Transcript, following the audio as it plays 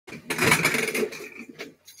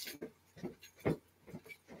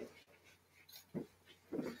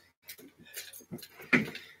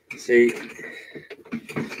See,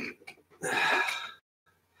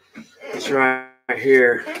 it's right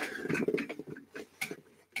here.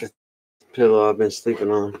 The pillow I've been sleeping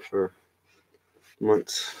on for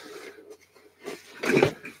months.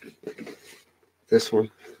 This one.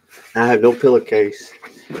 I have no pillowcase.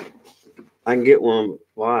 I can get one.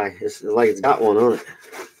 Why? It's like it's got one on it.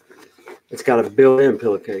 It's got a built-in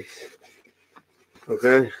pillowcase.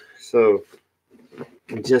 Okay, so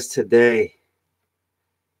just today,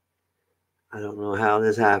 I don't know how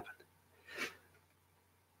this happened.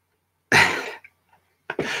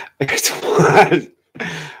 It's one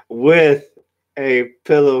with a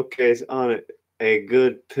pillowcase on it, a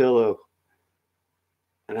good pillow,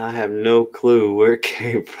 and I have no clue where it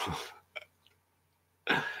came from.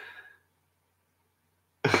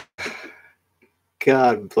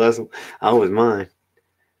 God bless them. I was mine.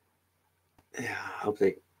 Yeah, I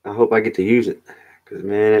hope I get to use it, because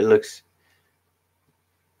man, it looks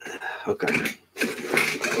okay.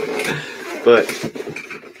 But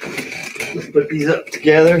let's put these up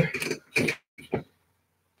together.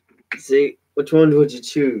 See, which one would you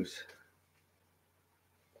choose?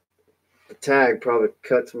 The tag probably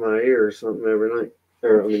cuts my ear or something every night,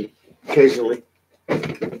 or I mean, occasionally.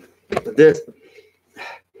 But this.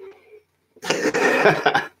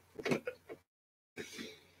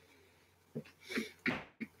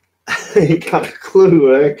 You got a clue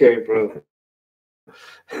where that came from.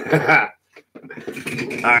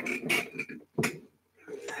 All right.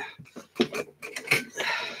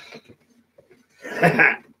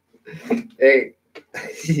 Hey,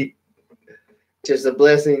 just a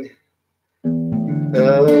blessing.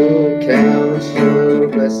 Oh, count your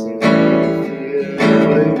blessings. A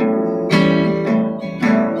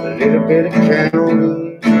little bit of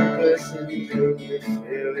counting blessings when you're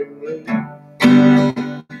feeling blue.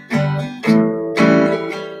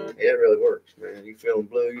 It really works, man. You feeling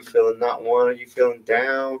blue? You feeling not wanted? You feeling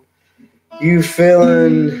down? You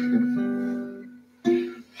feeling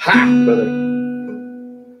hot, brother?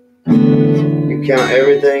 You count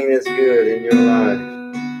everything that's good in your life,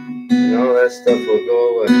 and all that stuff will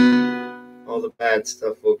go away. All the bad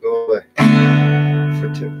stuff will go away.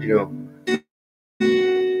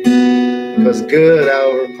 Because good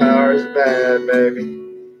overpowers bad, baby.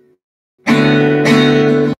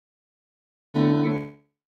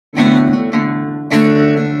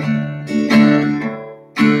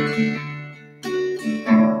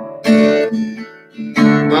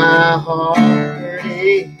 My heart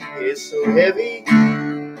is so heavy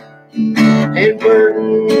and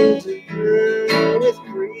burdened with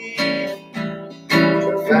grief.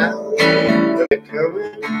 The valley they're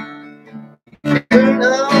coming, and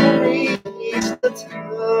I'll reach the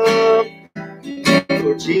top.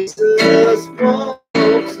 For Jesus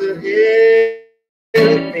walks ahead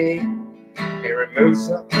of me and removes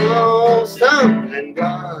all stumbling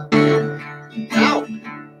blocks. Now,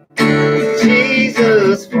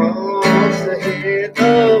 Jesus walks ahead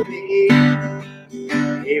of me.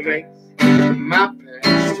 He makes my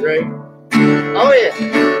path straight. Oh yeah.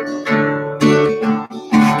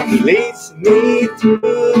 He leads me through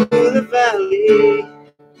the valley.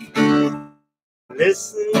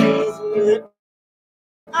 Listens when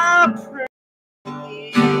I pray.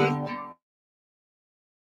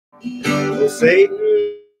 Oh, Satan,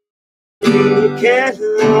 you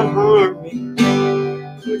cannot harm me.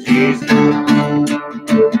 For Jesus.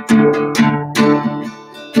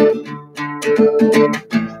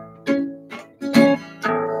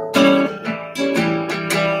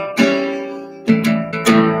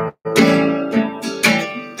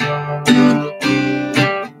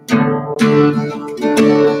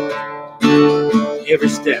 Every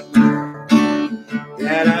step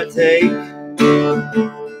that I take,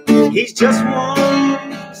 he's just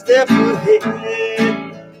one step ahead.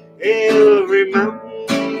 Every mountain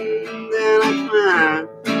that I climb,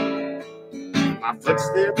 my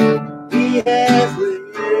footsteps he has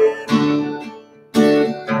led.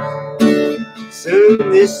 Soon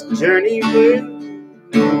this journey will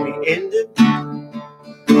be ended.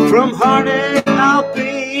 From heartache I'll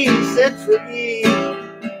be set free.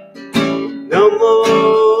 No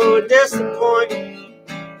more disappointment,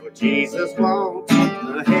 for Jesus walks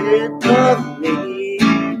ahead of me.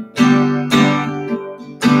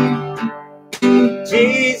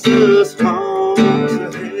 Jesus walks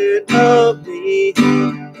ahead of me.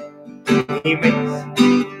 He makes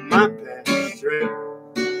my path straight.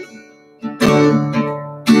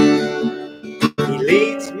 He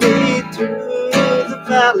leads me through the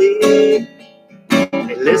valley.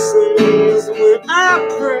 He listens when I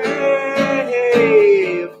pray.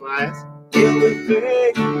 If I ask him with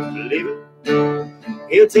faith, believe it,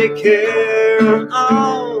 he'll take care of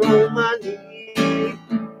all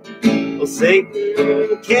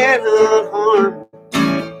Satan cannot harm,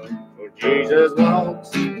 for Jesus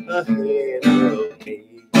walks ahead of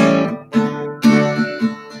me.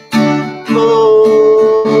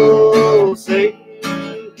 Oh,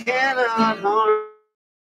 Satan cannot harm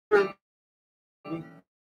me,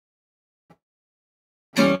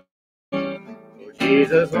 for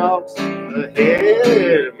Jesus walks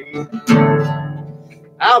ahead of me.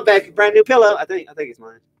 I'll back a brand new pillow. I think it's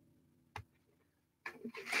mine.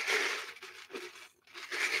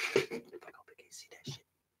 I hope you can see that shit.